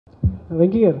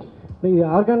వెంకీ గారు, ఇది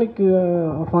organic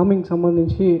farming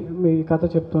సంబంధించి మీ కథ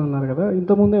చెప్తున్నారు కదా,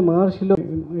 ఇంతకుముందే మహర్షిలో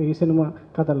ఈ సినిమా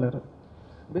కథ వెళ్ళారు.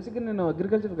 బేసిక్గా నేను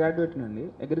అగ్రికల్చర్ గ్రాడ్యుయేట్ అండి.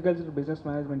 అగ్రికల్చర్ బిజినెస్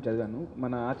మేనేజ్మెంట్ చదివాను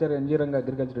మన ఆచార్య ఎన్జీ రంగ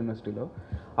అగ్రికల్చర్ యూనివర్సిటీలో.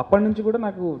 అప్పటి నుంచి కూడా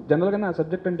నాకు జనరల్గా నా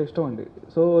సబ్జెక్ట్ అంటే ఇష్టం అండి.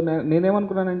 సో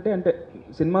నేనేమనుకున్నానంటే, అంటే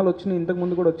సినిమాలు వచ్చినాయి,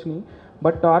 ఇంతకుముందు కూడా వచ్చినాయి,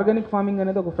 బట్ ఆర్గానిక్ ఫార్మింగ్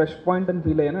అనేది ఒక ఫ్రెష్ పాయింట్ అని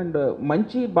ఫీల్ అయ్యాను. అండ్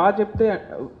మంచి బాగా చెప్తే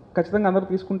ఖచ్చితంగా అందరూ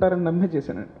తీసుకుంటారని నమ్మే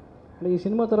చేశానండి. అంటే ఈ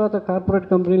సినిమా తర్వాత కార్పొరేట్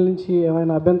కంపెనీల నుంచి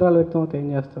ఏమైనా అభ్యంతరాలు వ్యక్తం అవుతే ఏం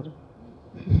చేస్తారు?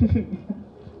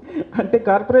 అంటే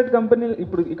కార్పొరేట్ కంపెనీలు,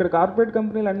 ఇప్పుడు ఇక్కడ కార్పొరేట్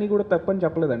కంపెనీలు అన్నీ కూడా తప్పని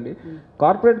చెప్పలేదండి.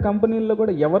 కార్పొరేట్ కంపెనీల్లో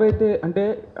కూడా ఎవరైతే అంటే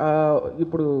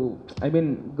ఇప్పుడు ఐ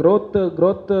మీన్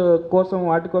గ్రోత్ కోసం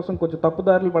వాటి కోసం కొంచెం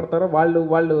తప్పుదారులు పడతారో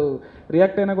వాళ్ళు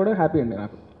రియాక్ట్ అయినా కూడా హ్యాపీ అండి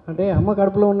నాకు. అంటే అమ్మ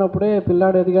కడుపులో ఉన్నప్పుడే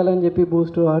పిల్లాడు ఎదగాలని చెప్పి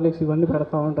బూస్ట్, హార్లిక్స్ ఇవన్నీ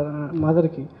పెడతా ఉంటారు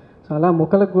మదర్కి. సో అలా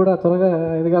మొక్కలకు కూడా త్వరగా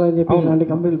ఎదగాలని చెప్పి ఇలాంటి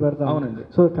కంపెనీలు పెడతాం. అవునండి.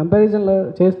 సో కంపారిజన్లో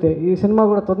చేస్తే ఈ సినిమా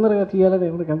కూడా తొందరగా తీయాలని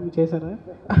ఎప్పుడు కంపెనీ చేశారా?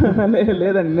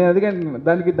 లేదండి, నేను అదిగా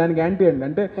దానికి యాంటీ అండి.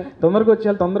 అంటే తొందరగా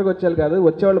వచ్చేయాలి కాదు,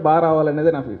 వచ్చేవాళ్ళు బాగా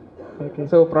రావాలనేది నా ఫీల్. ఓకే.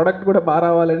 సో ప్రోడక్ట్ కూడా బాగా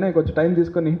రావాలనే కొంచెం టైం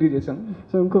తీసుకొని ఇంటికి చేశాను.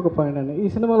 సో ఇంకొక పాయింట్ అండి, ఈ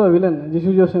సినిమాలో విలన్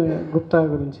జిషు జోషి గుప్తా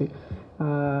గురించి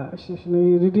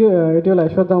ఇటీవల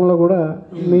అశ్వత్థామలో కూడా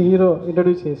మీ హీరో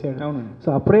ఇంట్రడ్యూస్ చేశాడు. అవునండి. సో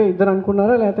అప్పుడే ఇద్దరు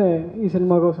అనుకున్నారా లేకపోతే ఈ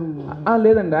సినిమా కోసం?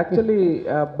 లేదండి, యాక్చువల్లీ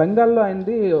బెంగాల్లో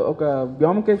ఆయనది ఒక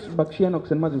వ్యోమకేష్ బక్షి అని ఒక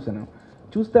సినిమా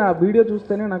చూస్తే ఆ వీడియో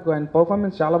చూస్తేనే నాకు ఆయన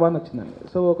పర్ఫార్మెన్స్ చాలా బాగా నచ్చిందండి.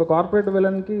 సో ఒక కార్పొరేట్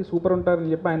విలన్కి సూపర్ ఉంటారని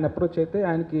చెప్పి ఆయన అప్రోచ్ అయితే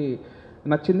ఆయనకి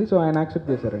నచ్చింది. సో ఆయన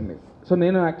యాక్సెప్ట్ చేశారండి. సో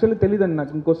నేను యాక్చువల్లీ తెలియదండి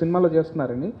నాకు ఇంకో సినిమాలో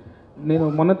చేస్తున్నారని, నేను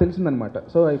మొన్న తెలిసిందనమాట.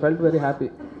 So I felt very happy.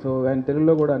 So ఆయన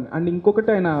తెలుగులో కూడా, అండ్ ఇంకొకటి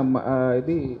ఆయన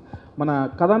ఇది మన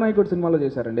కథానాయకుడు సినిమాలో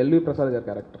చేశారండి, ఎల్వి ప్రసాద్ గారి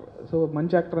క్యారెక్టర్. సో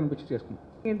మంచి యాక్టర్ అనిపించి చేసుకున్నాను.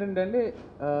 ఏంటంటే అండి,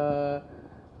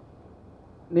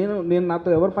 నేను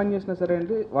నాతో ఎవరు పని చేసినా సరే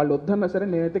అండి, వాళ్ళు వద్దన్నా సరే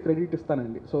నేనైతే క్రెడిట్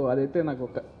ఇస్తానండి. సో అదైతే నాకు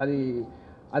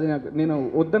అది నాకు, నేను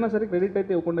వద్దన్నా సరే క్రెడిట్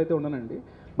అయితే ఇవ్వకుండా అయితే ఉండనండి.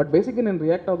 బట్ బేసిక్గా నేను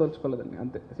రియాక్ట్ అవ్వదలుచుకోలేదండి,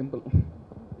 అంతే సింపుల్.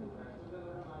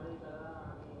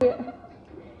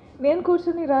 నేను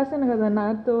కూర్చొని రాశాను కదా,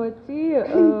 నాతో వచ్చి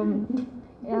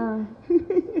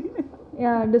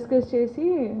డిస్కస్ చేసి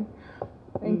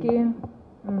వెంకీ